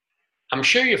I'm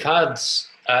sure you've had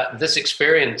this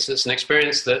experience. It's an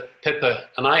experience that Pippa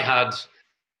and I had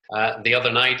the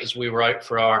other night as we were out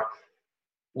for our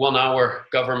 1 hour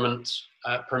government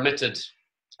permitted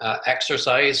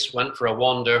exercise, went for a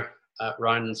wander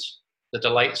round the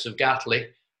delights of Gatley,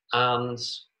 and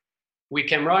we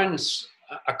came round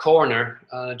a corner,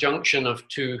 a junction of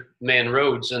two main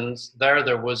roads, and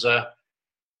there was a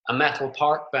metal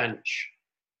park bench.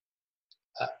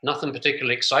 Nothing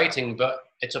particularly exciting, but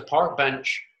it's a park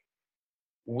bench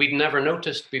we'd never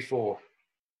noticed before.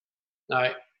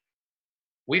 Now,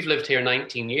 we've lived here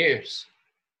 19 years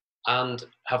and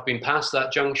have been past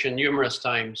that junction numerous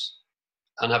times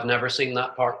and have never seen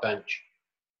that park bench.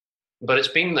 But it's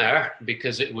been there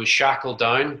because it was shackled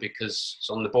down, because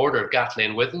it's on the border of Gatley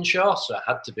and Wythenshawe, so it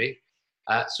had to be.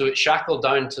 So it's shackled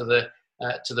down to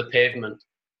the pavement,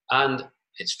 and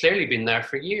it's clearly been there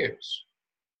for years.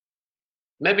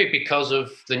 Maybe because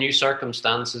of the new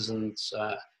circumstances and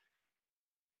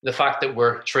the fact that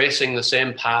we're tracing the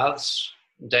same paths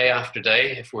day after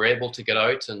day, if we're able to get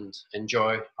out and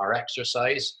enjoy our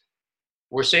exercise,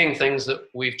 we're seeing things that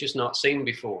we've just not seen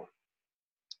before.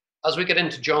 As we get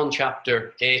into John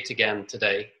chapter 8 again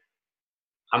today,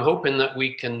 I'm hoping that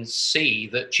we can see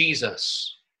that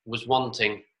Jesus was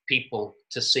wanting people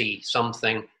to see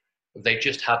something they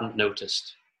just hadn't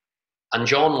noticed. And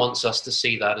John wants us to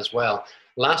see that as well.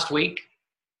 Last week,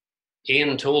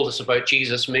 Ian told us about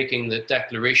Jesus making the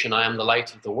declaration, "I am the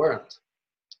light of the world."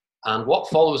 And what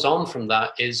follows on from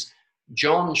that is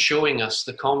John showing us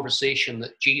the conversation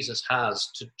that Jesus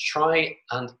has to try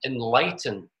and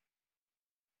enlighten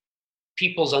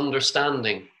people's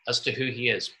understanding as to who he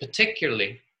is,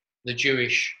 particularly the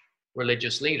Jewish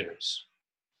religious leaders.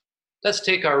 Let's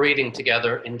take our reading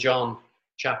together in John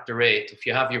chapter 8. If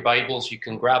you have your Bibles, you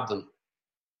can grab them.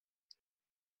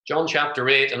 John chapter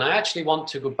 8, and I actually want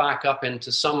to go back up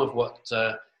into some of what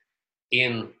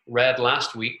Ian read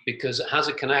last week because it has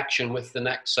a connection with the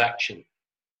next section.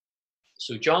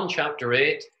 So John chapter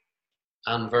 8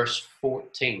 and verse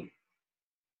 14.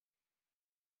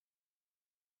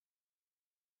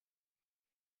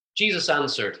 Jesus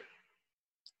answered,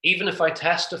 "Even if I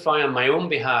testify on my own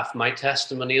behalf, my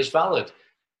testimony is valid,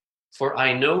 for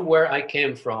I know where I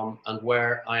came from and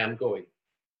where I am going.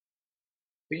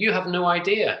 But you have no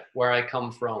idea where I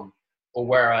come from or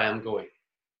where I am going.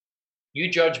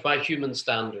 You judge by human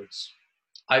standards.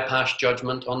 I pass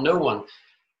judgment on no one.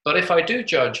 But if I do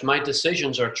judge, my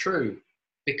decisions are true,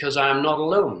 because I am not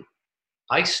alone.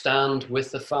 I stand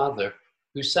with the Father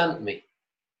who sent me.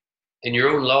 In your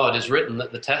own law it is written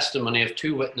that the testimony of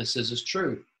two witnesses is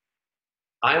true.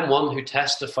 I am one who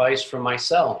testifies for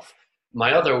myself.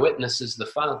 My other witness is the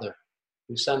Father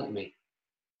who sent me."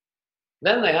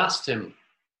 Then they asked him,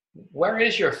 "Where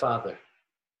is your Father?"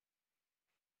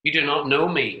 "You do not know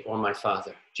me or my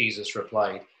Father," Jesus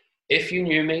replied. "If you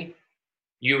knew me,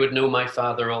 you would know my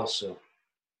Father also."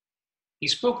 He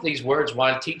spoke these words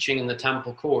while teaching in the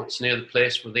temple courts near the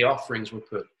place where the offerings were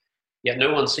put. Yet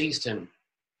no one seized him,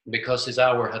 because his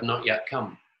hour had not yet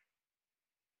come.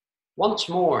 Once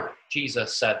more,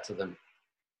 Jesus said to them,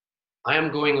 "I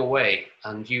am going away,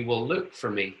 and you will look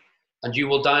for me, and you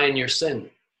will die in your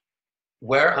sin.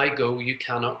 Where I go, you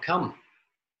cannot come."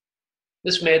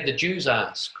 This made the Jews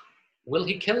ask, "Will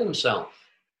he kill himself?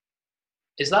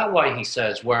 Is that why he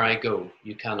says, 'Where I go,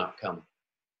 you cannot come'?"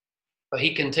 But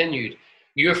he continued,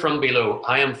 "You are from below,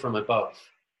 I am from above.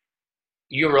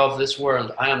 You are of this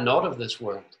world, I am not of this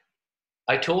world.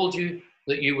 I told you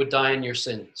that you would die in your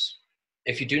sins.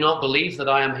 If you do not believe that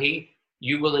I am he,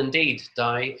 you will indeed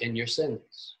die in your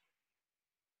sins."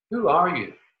 "Who are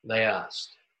you?" they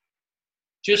asked.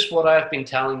 "Just what I have been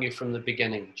telling you from the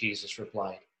beginning," Jesus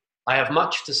replied. "I have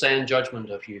much to say in judgment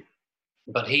of you,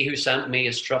 but he who sent me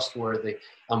is trustworthy,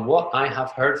 and what I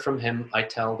have heard from him I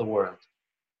tell the world."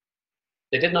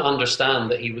 They did not understand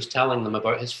that he was telling them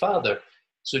about his Father.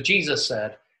 So Jesus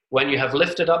said, "When you have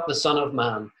lifted up the Son of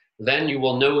Man, then you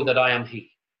will know that I am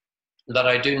he, that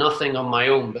I do nothing on my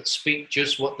own, but speak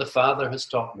just what the Father has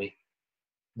taught me.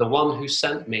 The one who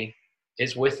sent me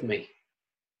is with me.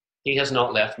 He has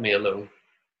not left me alone,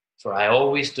 for I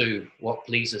always do what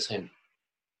pleases him."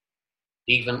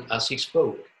 Even as he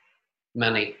spoke,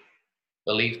 many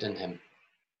believed in him.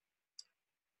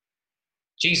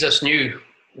 Jesus knew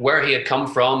where he had come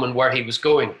from and where he was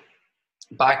going.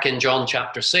 Back in John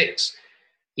chapter 6,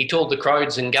 he told the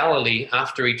crowds in Galilee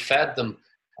after he'd fed them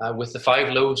with the 5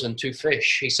 loaves and 2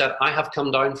 fish, he said, "I have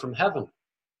come down from heaven."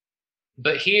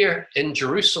 But here in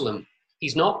Jerusalem,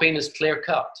 he's not been as clear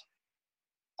cut.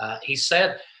 He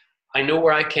said, "I know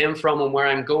where I came from and where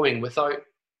I'm going," without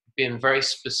being very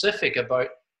specific about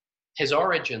his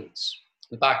origins.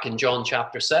 Back in John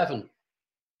chapter 7,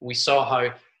 we saw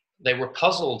how they were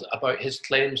puzzled about his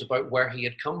claims about where he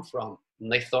had come from.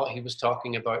 And they thought he was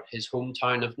talking about his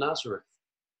hometown of Nazareth.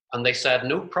 And they said,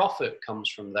 no prophet comes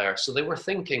from there. So they were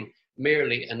thinking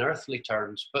merely in earthly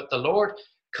terms. But the Lord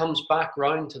comes back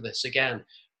round to this again,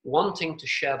 wanting to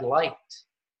shed light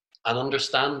and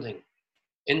understanding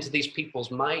into these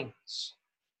people's minds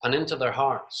and into their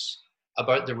hearts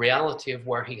about the reality of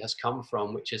where he has come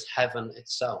from, which is heaven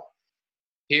itself.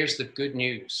 Here's the good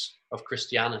news of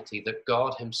Christianity, that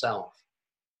God himself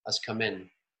has come in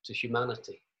to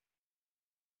humanity.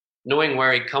 Knowing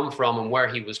where he'd come from and where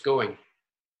he was going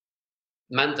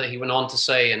meant that he went on to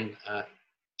say in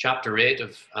chapter 8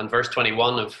 and verse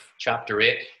 21 of chapter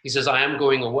 8, he says, I am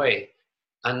going away,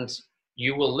 and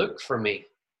you will look for me,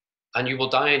 and you will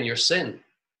die in your sin.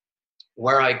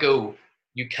 Where I go,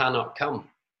 you cannot come.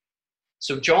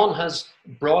 So John has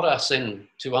brought us in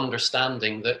to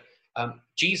understanding that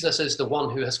Jesus is the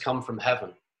one who has come from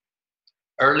heaven.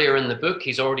 Earlier in the book,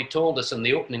 he's already told us in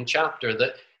the opening chapter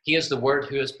that he is the Word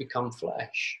who has become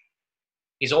flesh.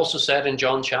 He's also said in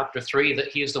John chapter 3 that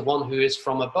he is the one who is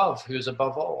from above, who is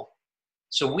above all.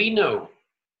 So we know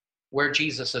where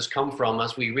Jesus has come from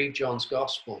as we read John's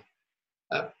gospel.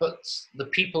 But the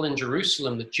people in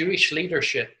Jerusalem, the Jewish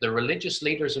leadership, the religious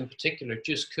leaders in particular,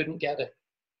 just couldn't get it.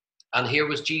 And here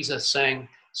was Jesus saying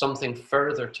something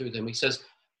further to them. He says,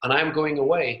 and I'm going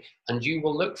away, and you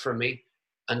will look for me,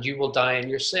 and you will die in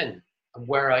your sin. And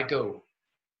where I go,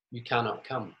 you cannot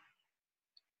come.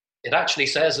 It actually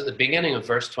says at the beginning of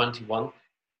verse 21,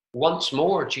 once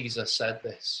more Jesus said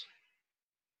this.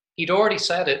 He'd already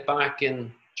said it back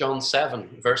in John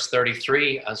 7, verse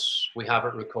 33, as we have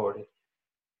it recorded.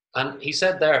 And he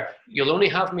said there, you'll only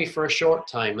have me for a short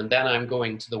time, and then I'm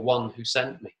going to the one who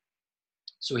sent me.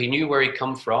 So he knew where he'd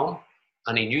come from,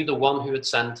 and he knew the one who had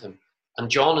sent him. And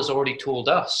John has already told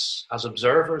us, as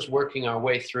observers working our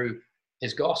way through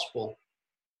his gospel,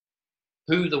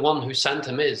 who the one who sent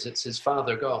him is. It's his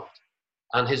Father God,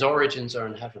 and his origins are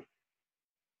in heaven.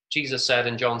 Jesus said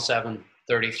in John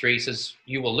 7:33, says,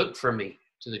 you will look for me,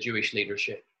 to the Jewish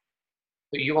leadership,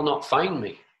 but you will not find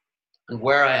me. And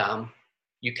where I am,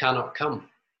 you cannot come.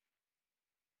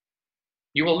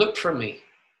 You will look for me.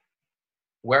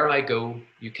 Where I go,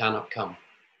 you cannot come.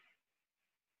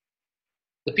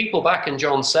 The people back in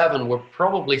John 7 were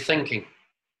probably thinking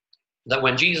that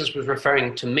when Jesus was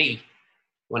referring to me,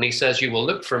 when he says, you will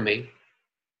look for me,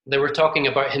 they were talking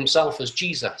about himself as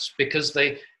Jesus, because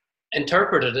they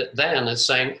interpreted it then as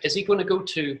saying, is he going to go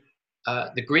to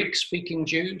the Greek-speaking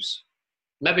Jews?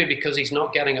 Maybe because he's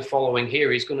not getting a following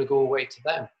here, he's going to go away to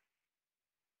them.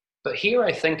 But here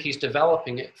I think he's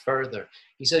developing it further.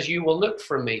 He says, you will look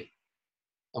for me,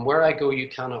 and where I go, you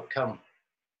cannot come.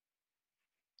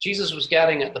 Jesus was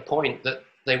getting at the point that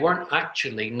they weren't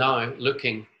actually now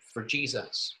looking for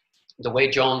Jesus. The way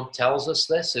John tells us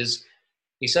this is,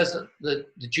 he says that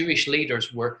the Jewish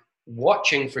leaders were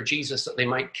watching for Jesus that they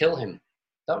might kill him.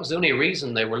 That was the only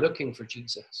reason they were looking for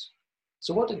Jesus.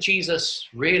 So what did Jesus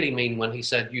really mean when he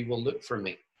said, you will look for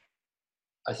me?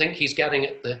 I think he's getting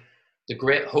at the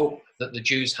great hope that the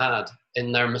Jews had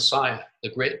in their Messiah, the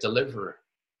great deliverer.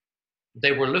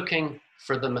 They were looking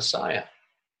for the Messiah.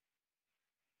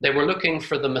 They were looking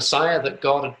for the Messiah that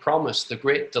God had promised, the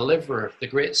great deliverer, the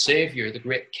great savior, the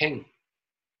great king.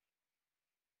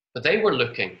 But they were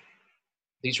looking,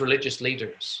 these religious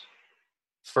leaders,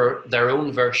 for their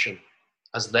own version,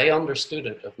 as they understood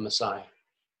it, of Messiah.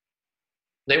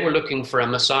 They were looking for a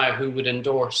Messiah who would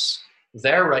endorse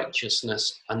their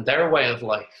righteousness and their way of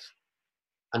life.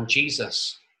 And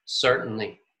Jesus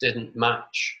certainly didn't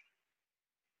match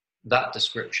that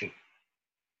description.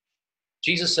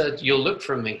 Jesus said, you'll look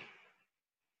for me,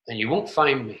 and you won't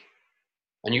find me,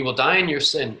 and you will die in your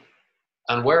sin,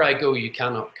 and where I go, you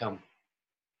cannot come.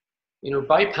 You know,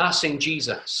 bypassing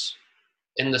Jesus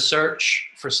in the search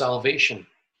for salvation,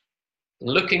 and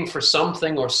looking for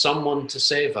something or someone to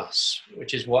save us,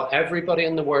 which is what everybody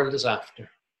in the world is after.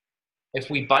 If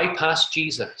we bypass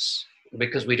Jesus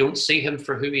because we don't see him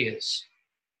for who he is,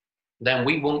 then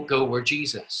we won't go where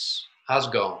Jesus has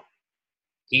gone,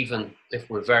 even if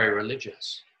we're very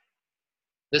religious.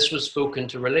 This was spoken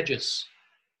to religious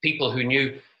people who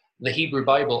knew the Hebrew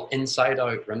Bible inside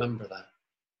out, remember that.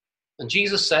 And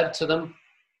Jesus said to them,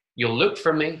 you'll look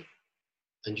for me,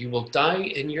 and you will die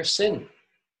in your sin.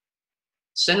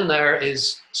 Sin there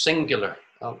is singular.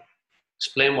 I'll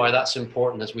explain why that's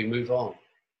important as we move on.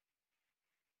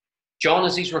 John,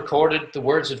 as he's recorded the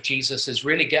words of Jesus, is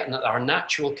really getting at our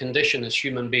natural condition as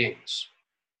human beings.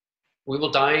 We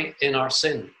will die in our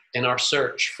sin, in our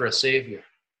search for a savior.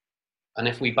 And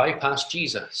if we bypass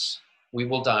Jesus, we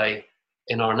will die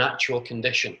in our natural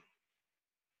condition.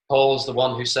 Paul's the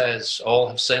one who says all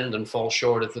have sinned and fall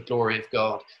short of the glory of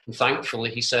God. And thankfully,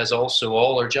 he says also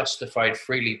all are justified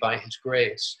freely by his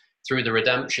grace through the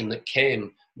redemption that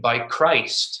came by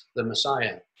Christ, the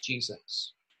Messiah,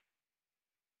 Jesus.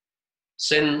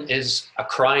 Sin is a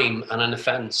crime and an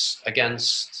offense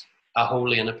against a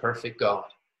holy and a perfect God,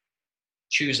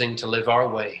 choosing to live our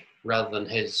way rather than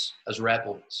his as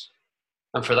rebels.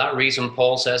 And for that reason,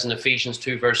 Paul says in Ephesians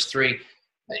 2 verse 3,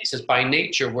 he says, by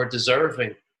nature we're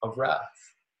deserving of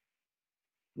wrath.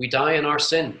 We die in our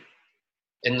sin,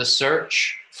 in the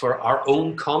search for our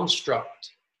own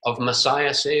construct of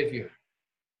Messiah Savior.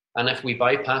 And if we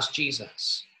bypass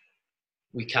Jesus,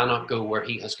 we cannot go where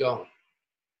he has gone.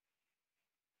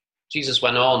 Jesus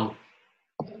went on,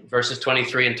 verses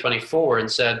 23 and 24,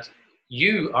 and said,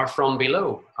 you are from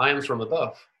below, I am from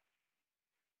above.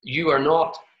 You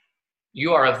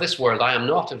are of this world, I am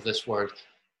not of this world.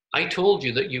 I told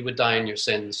you that you would die in your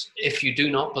sins. If you do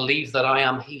not believe that I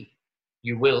am he,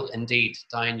 you will indeed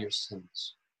die in your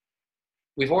sins.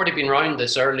 We've already been round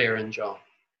this earlier in John.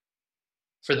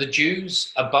 For the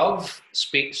Jews, above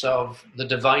speaks of the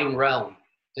divine realm.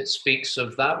 It speaks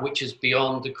of that which is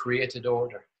beyond the created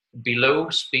order. Below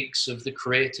speaks of the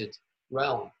created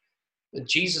realm. And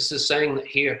Jesus is saying that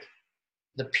here,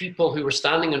 the people who were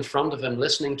standing in front of him,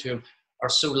 listening to him, are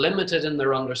so limited in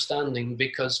their understanding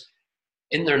because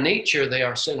in their nature they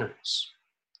are sinners.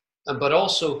 But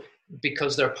also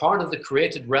because they're part of the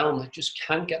created realm that just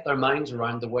can't get their minds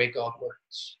around the way God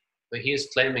works. But he is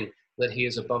claiming that he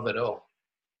is above it all.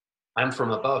 I'm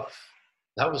from above.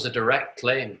 That was a direct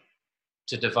claim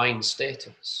to divine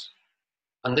status.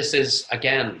 And this is,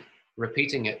 again,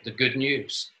 repeating it, the good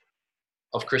news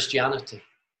of Christianity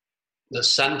that's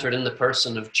centered in the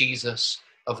person of Jesus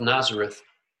of Nazareth,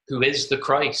 who is the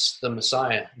Christ, the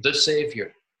Messiah, the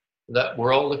Savior that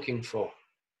we're all looking for.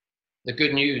 The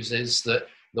good news is that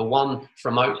the one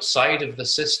from outside of the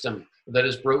system that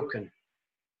is broken,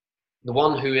 the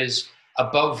one who is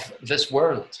above this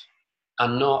world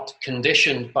and not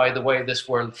conditioned by the way this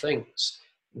world thinks,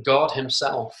 God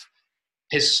himself,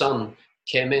 his Son,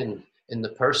 came in the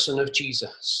person of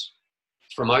Jesus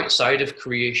from outside of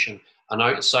creation and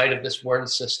outside of this world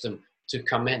system to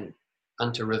come in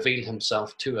and to reveal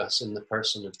himself to us in the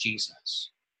person of Jesus.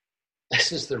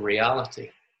 This is the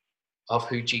reality of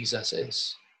who Jesus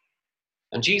is.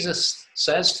 And Jesus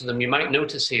says to them, you might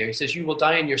notice here, he says, you will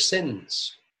die in your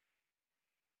sins.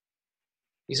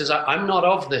 He says, I'm not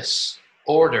of this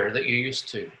order that you used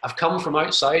to. I've come from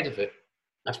outside of it.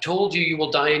 I've told you, you will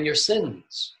die in your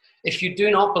sins. If you do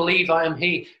not believe I am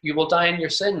he, you will die in your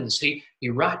sins. He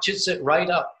ratchets it right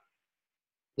up.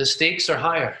 The stakes are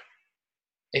higher.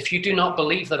 If you do not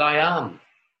believe that I am,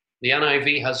 the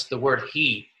NIV has the word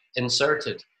he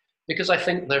inserted, because I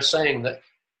think they're saying that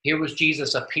here was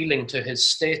Jesus appealing to his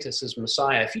status as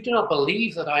Messiah. If you do not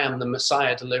believe that I am the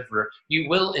Messiah deliverer, you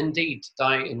will indeed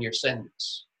die in your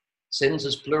sins. Sins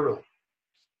is plural.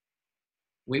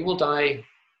 We will die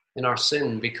in our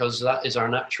sin because that is our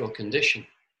natural condition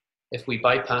if we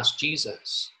bypass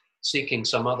Jesus, seeking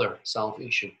some other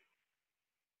salvation.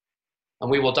 And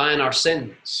we will die in our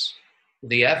sins,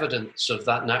 the evidence of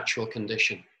that natural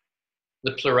condition.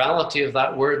 The plurality of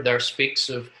that word there speaks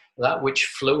of that which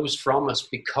flows from us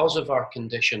because of our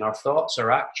condition, our thoughts,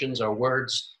 our actions, our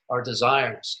words, our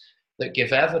desires, that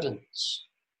give evidence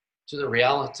to the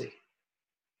reality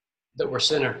that we're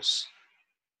sinners,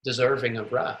 deserving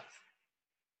of wrath.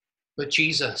 But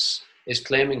Jesus is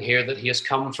claiming here that he has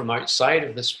come from outside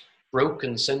of this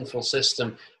broken, sinful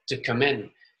system to come in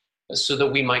so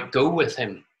that we might go with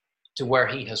him to where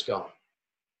he has gone.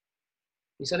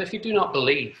 He said, if you do not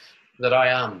believe that I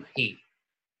am he,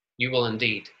 you will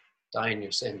indeed die in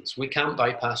your sins. We can't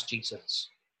bypass Jesus.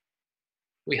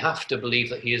 We have to believe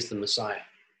that he is the Messiah.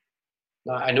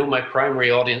 Now, I know my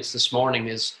primary audience this morning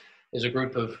is a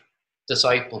group of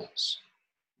disciples,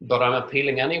 but I'm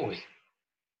appealing anyway,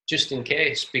 just in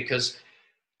case, because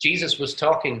Jesus was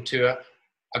talking to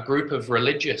a group of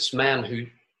religious men who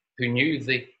knew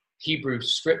the Hebrew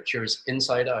scriptures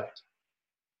inside out,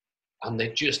 and they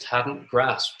just hadn't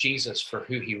grasped Jesus for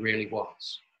who he really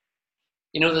was.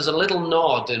 You know, there's a little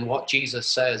nod in what Jesus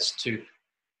says to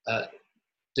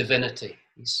divinity.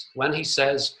 When he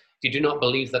says, if you do not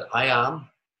believe that I am,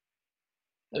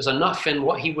 there's enough in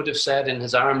what he would have said in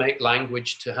his Aramaic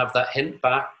language to have that hint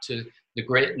back to the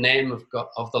great name of God,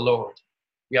 of the Lord,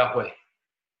 Yahweh,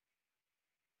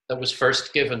 that was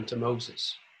first given to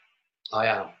Moses. I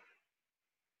am.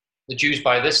 The Jews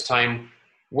by this time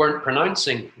weren't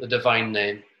pronouncing the divine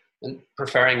name and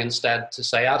preferring instead to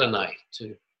say Adonai,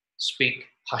 to speak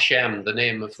Hashem, the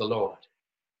name of the Lord.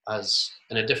 as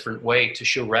in a different way to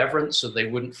show reverence so they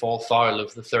wouldn't fall foul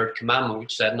of the third commandment,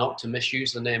 which said not to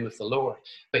misuse the name of the Lord.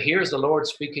 But here's the Lord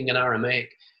speaking in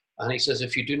Aramaic, and he says,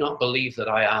 if you do not believe that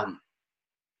I am.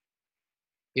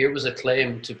 Here was a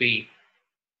claim to be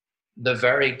the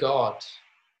very God,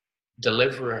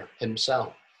 deliverer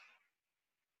himself.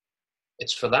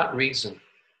 It's for that reason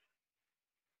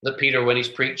that Peter, when he's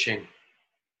preaching,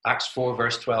 Acts 4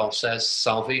 verse 12 says,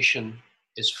 salvation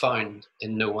is found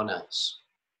in no one else.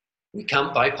 We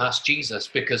can't bypass Jesus,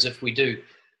 because if we do,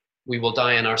 we will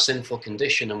die in our sinful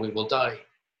condition and we will die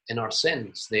in our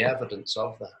sins, the evidence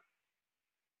of that.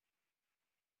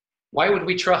 Why would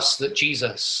we trust that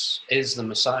Jesus is the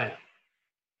Messiah?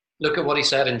 Look at what he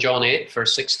said in John 8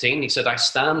 verse 16. He said, I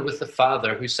stand with the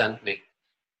Father who sent me.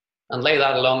 And lay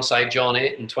that alongside John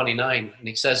 8 and 29. And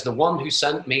he says, the one who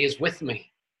sent me is with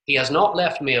me. He has not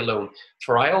left me alone,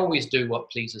 for I always do what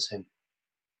pleases him.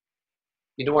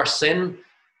 You know, our sin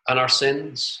and our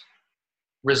sins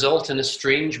result in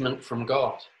estrangement from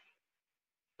God.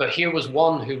 But here was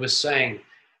one who was saying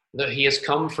that he has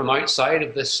come from outside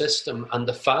of this system, and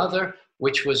the Father,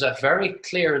 which was a very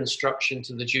clear instruction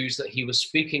to the Jews that he was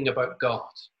speaking about God.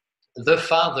 The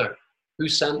Father who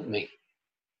sent me.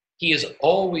 He is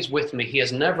always with me. He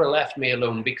has never left me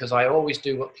alone, because I always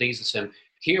do what pleases him.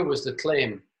 Here was the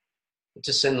claim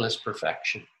to sinless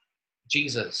perfection.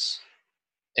 Jesus,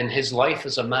 in his life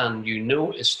as a man, knew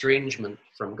no estrangement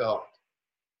from God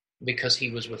because he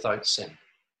was without sin.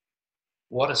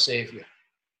 What a savior.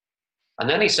 And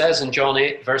then he says in John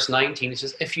 8, verse 19, he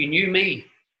says, if you knew me,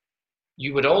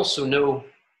 you would also know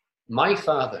my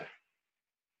Father.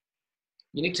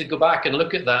 You need to go back and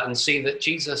look at that and see that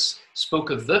Jesus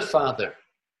spoke of the Father.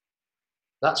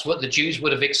 That's what the Jews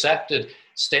would have accepted,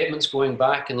 statements going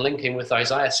back and linking with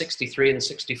Isaiah 63 and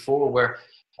 64, where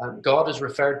God is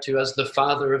referred to as the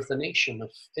Father of the nation of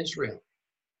Israel.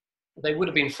 They would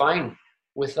have been fine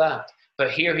with that.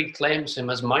 But here he claims him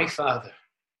as my Father.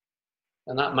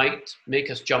 And that might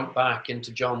make us jump back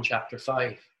into John chapter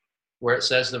 5, where it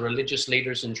says the religious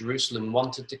leaders in Jerusalem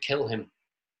wanted to kill him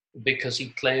because he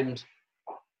claimed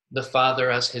the Father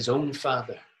as his own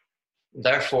Father,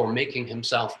 therefore making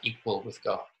himself equal with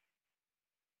God.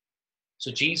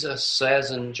 So Jesus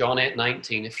says in John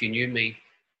 8:19, if you knew me,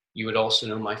 you would also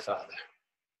know my Father.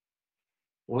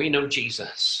 When we know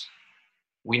Jesus,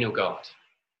 we know God.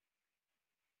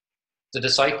 The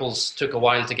disciples took a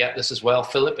while to get this as well.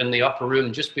 Philip, in the upper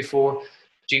room, just before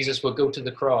Jesus would go to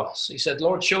the cross, he said,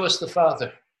 Lord, show us the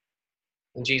Father.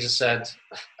 And Jesus said,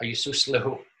 are you so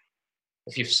slow?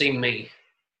 If you've seen me,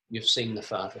 you've seen the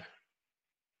Father.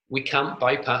 We can't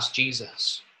bypass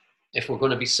Jesus. If we're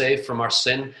going to be saved from our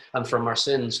sin and from our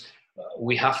sins,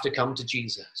 we have to come to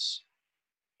Jesus.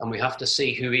 And we have to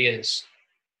see who he is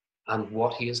and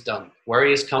what he has done, where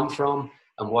he has come from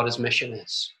and what his mission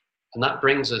is. And that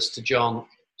brings us to John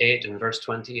 8 and verse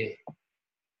 28.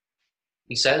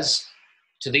 He says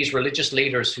to these religious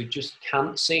leaders who just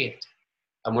can't see it,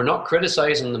 and we're not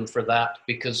criticizing them for that,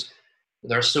 because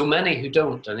there are so many who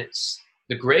don't, and it's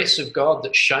the grace of God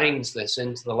that shines this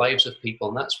into the lives of people,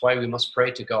 and that's why we must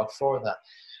pray to God for that.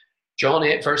 John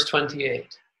 8 verse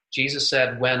 28, Jesus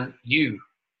said, when you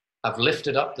have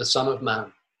lifted up the Son of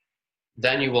Man,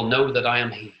 then you will know that I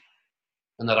am he,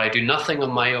 and that I do nothing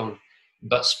on my own,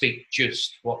 but speak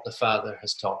just what the Father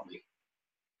has taught me.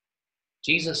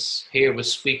 Jesus here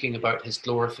was speaking about his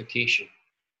glorification.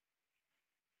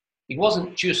 He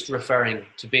wasn't just referring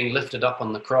to being lifted up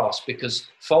on the cross, because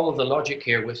follow the logic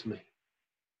here with me.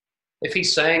 If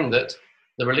he's saying that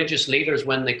the religious leaders,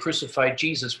 when they crucified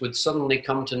Jesus, would suddenly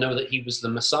come to know that he was the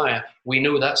Messiah, we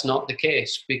know that's not the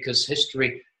case, because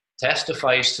history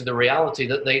testifies to the reality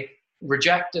that they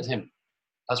rejected him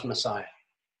as Messiah.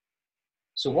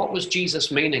 So what was Jesus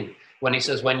meaning when he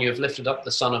says, when you have lifted up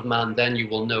the Son of Man, then you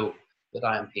will know that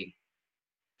I am he?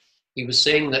 He was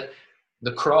saying that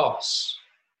the cross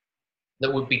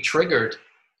that would be triggered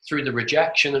through the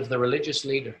rejection of the religious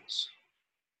leaders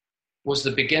was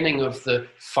the beginning of the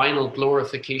final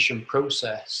glorification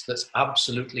process that's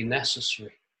absolutely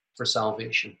necessary for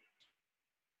salvation.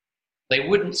 They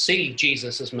wouldn't see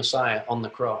Jesus as Messiah on the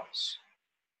cross.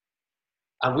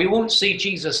 And we won't see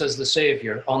Jesus as the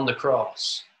Savior on the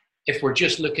cross if we're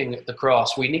just looking at the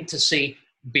cross. We need to see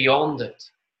beyond it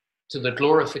to the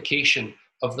glorification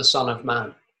of the Son of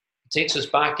Man. It takes us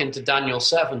back into Daniel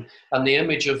 7 and the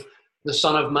image of the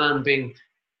Son of Man being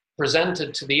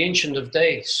presented to the Ancient of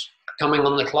Days, coming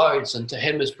on the clouds, and to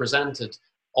him is presented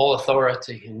all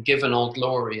authority and given all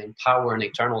glory and power and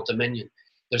eternal dominion.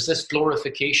 There's this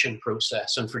glorification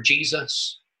process, and for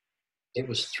Jesus, it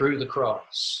was through the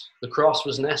cross. The cross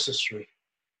was necessary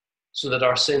so that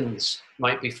our sins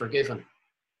might be forgiven.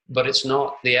 But it's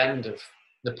not the end of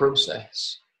the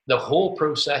process. The whole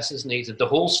process is needed. The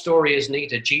whole story is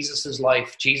needed. Jesus'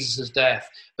 life, Jesus' death,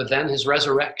 but then his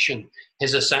resurrection,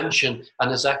 his ascension,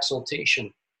 and his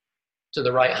exaltation to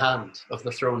the right hand of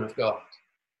the throne of God.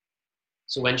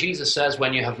 So when Jesus says,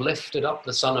 when you have lifted up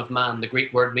the Son of Man, the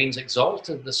Greek word means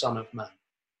exalted the Son of Man.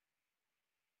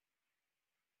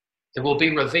 It will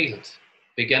be revealed,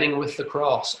 beginning with the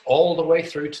cross, all the way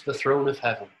through to the throne of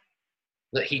heaven,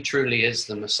 that he truly is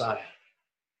the Messiah.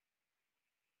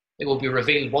 It will be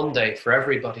revealed one day for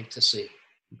everybody to see.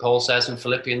 Paul says in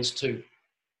Philippians 2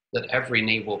 that every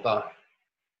knee will bow.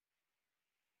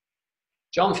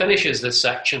 John finishes this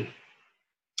section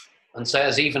and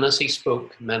says, even as he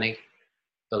spoke, many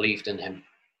believed in him.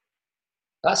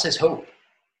 That's his hope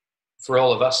for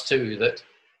all of us too, that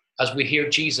as we hear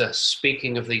Jesus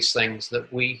speaking of these things,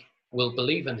 that we will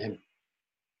believe in him.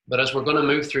 But as we're going to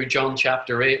move through John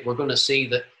chapter 8, we're going to see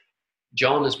that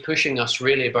John is pushing us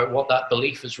really about what that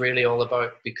belief is really all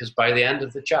about, because by the end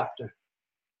of the chapter,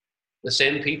 the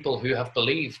same people who have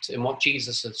believed in what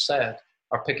Jesus has said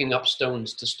are picking up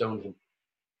stones to stone him.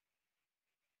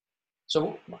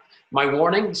 So my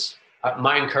warnings,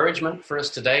 my encouragement for us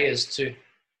today is to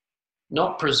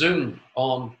not presume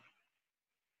on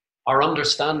our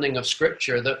understanding of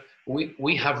Scripture that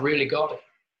we have really got it.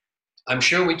 I'm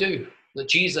sure we do, that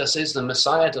Jesus is the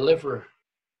Messiah deliverer.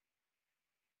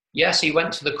 Yes, he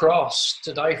went to the cross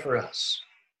to die for us,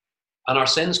 and our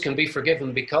sins can be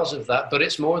forgiven because of that, but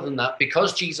it's more than that.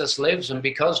 Because Jesus lives and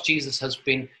because Jesus has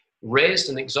been raised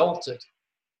and exalted,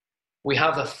 we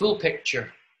have a full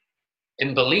picture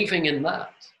in believing in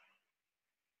that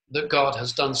God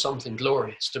has done something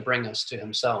glorious to bring us to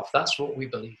himself. That's what we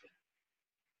believe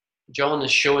in. John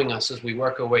is showing us as we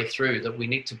work our way through that we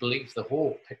need to believe the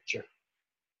whole picture.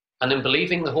 And in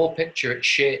believing the whole picture, it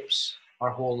shapes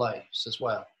our whole lives as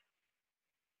well.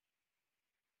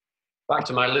 Back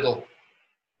to my little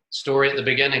story at the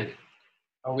beginning.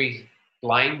 Are we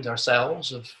blind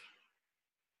ourselves of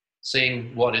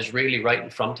seeing what is really right in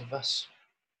front of us?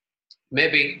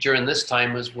 Maybe during this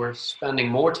time, as we're spending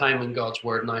more time in God's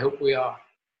word, and I hope we are,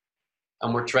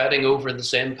 and we're treading over the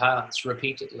same paths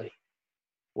repeatedly,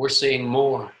 we're seeing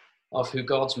more of who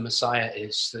God's Messiah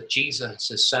is, that Jesus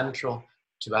is central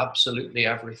to absolutely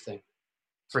everything,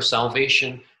 for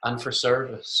salvation and for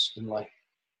service in life.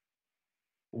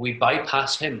 We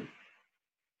bypass him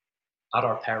at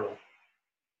our peril.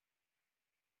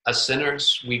 As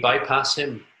sinners, we bypass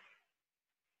him.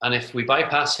 And if we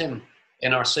bypass him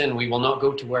in our sin, we will not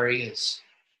go to where he is.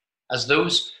 As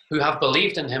those who have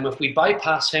believed in him, if we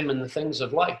bypass him in the things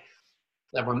of life,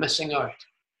 then we're missing out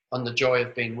on the joy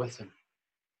of being with him.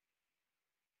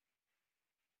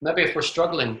 Maybe if we're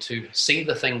struggling to see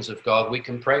the things of God, we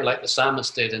can pray like the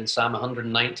psalmist did in Psalm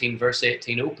 119, verse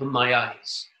 18, open my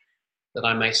eyes that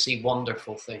I may see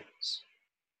wonderful things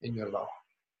in your law.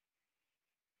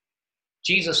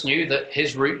 Jesus knew that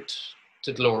his route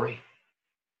to glory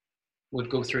would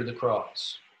go through the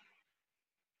cross.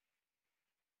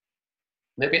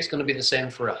 Maybe it's going to be the same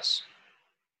for us.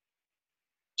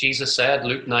 Jesus said,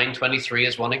 Luke 9:23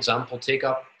 is one example, take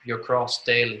up your cross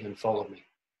daily and follow me.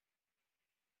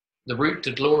 The route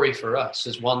to glory for us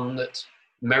is one that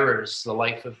mirrors the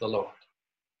life of the Lord.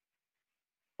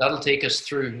 That'll take us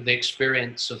through the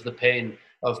experience of the pain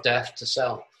of death to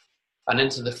self and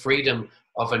into the freedom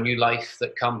of a new life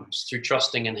that comes through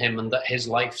trusting in him and that his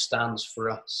life stands for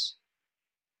us.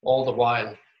 All the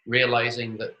while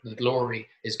realizing that the glory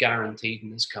is guaranteed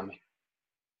and is coming.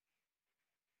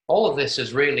 All of this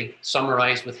is really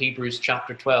summarized with Hebrews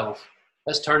chapter 12.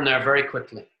 Let's turn there very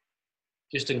quickly,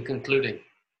 just in concluding,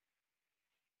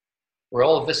 where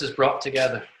all of this is brought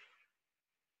together.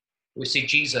 We see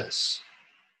Jesus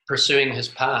pursuing his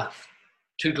path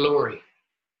to glory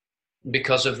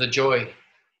because of the joy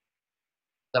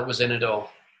that was in it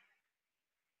all.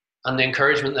 And the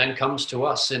encouragement then comes to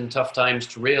us in tough times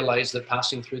to realize that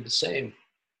passing through the same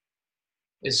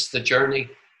is the journey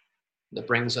that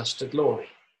brings us to glory.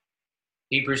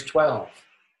 Hebrews 12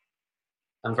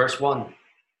 and verse 1.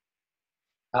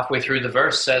 Halfway through the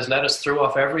verse says, let us throw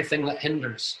off everything that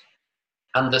hinders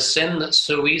and the sin that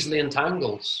so easily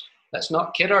entangles. Let's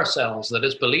not kid ourselves that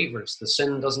as believers, the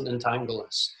sin doesn't entangle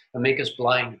us and make us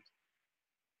blind.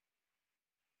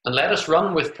 And let us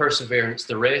run with perseverance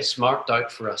the race marked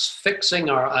out for us, fixing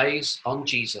our eyes on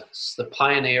Jesus, the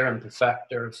pioneer and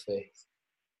perfecter of faith.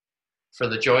 For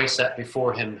the joy set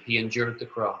before him, he endured the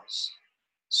cross,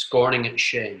 scorning its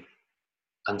shame,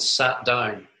 and sat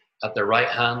down at the right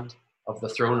hand of the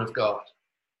throne of God.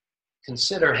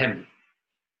 Consider him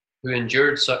who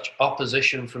endured such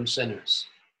opposition from sinners,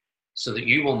 so that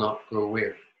you will not grow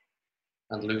weary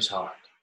and lose heart.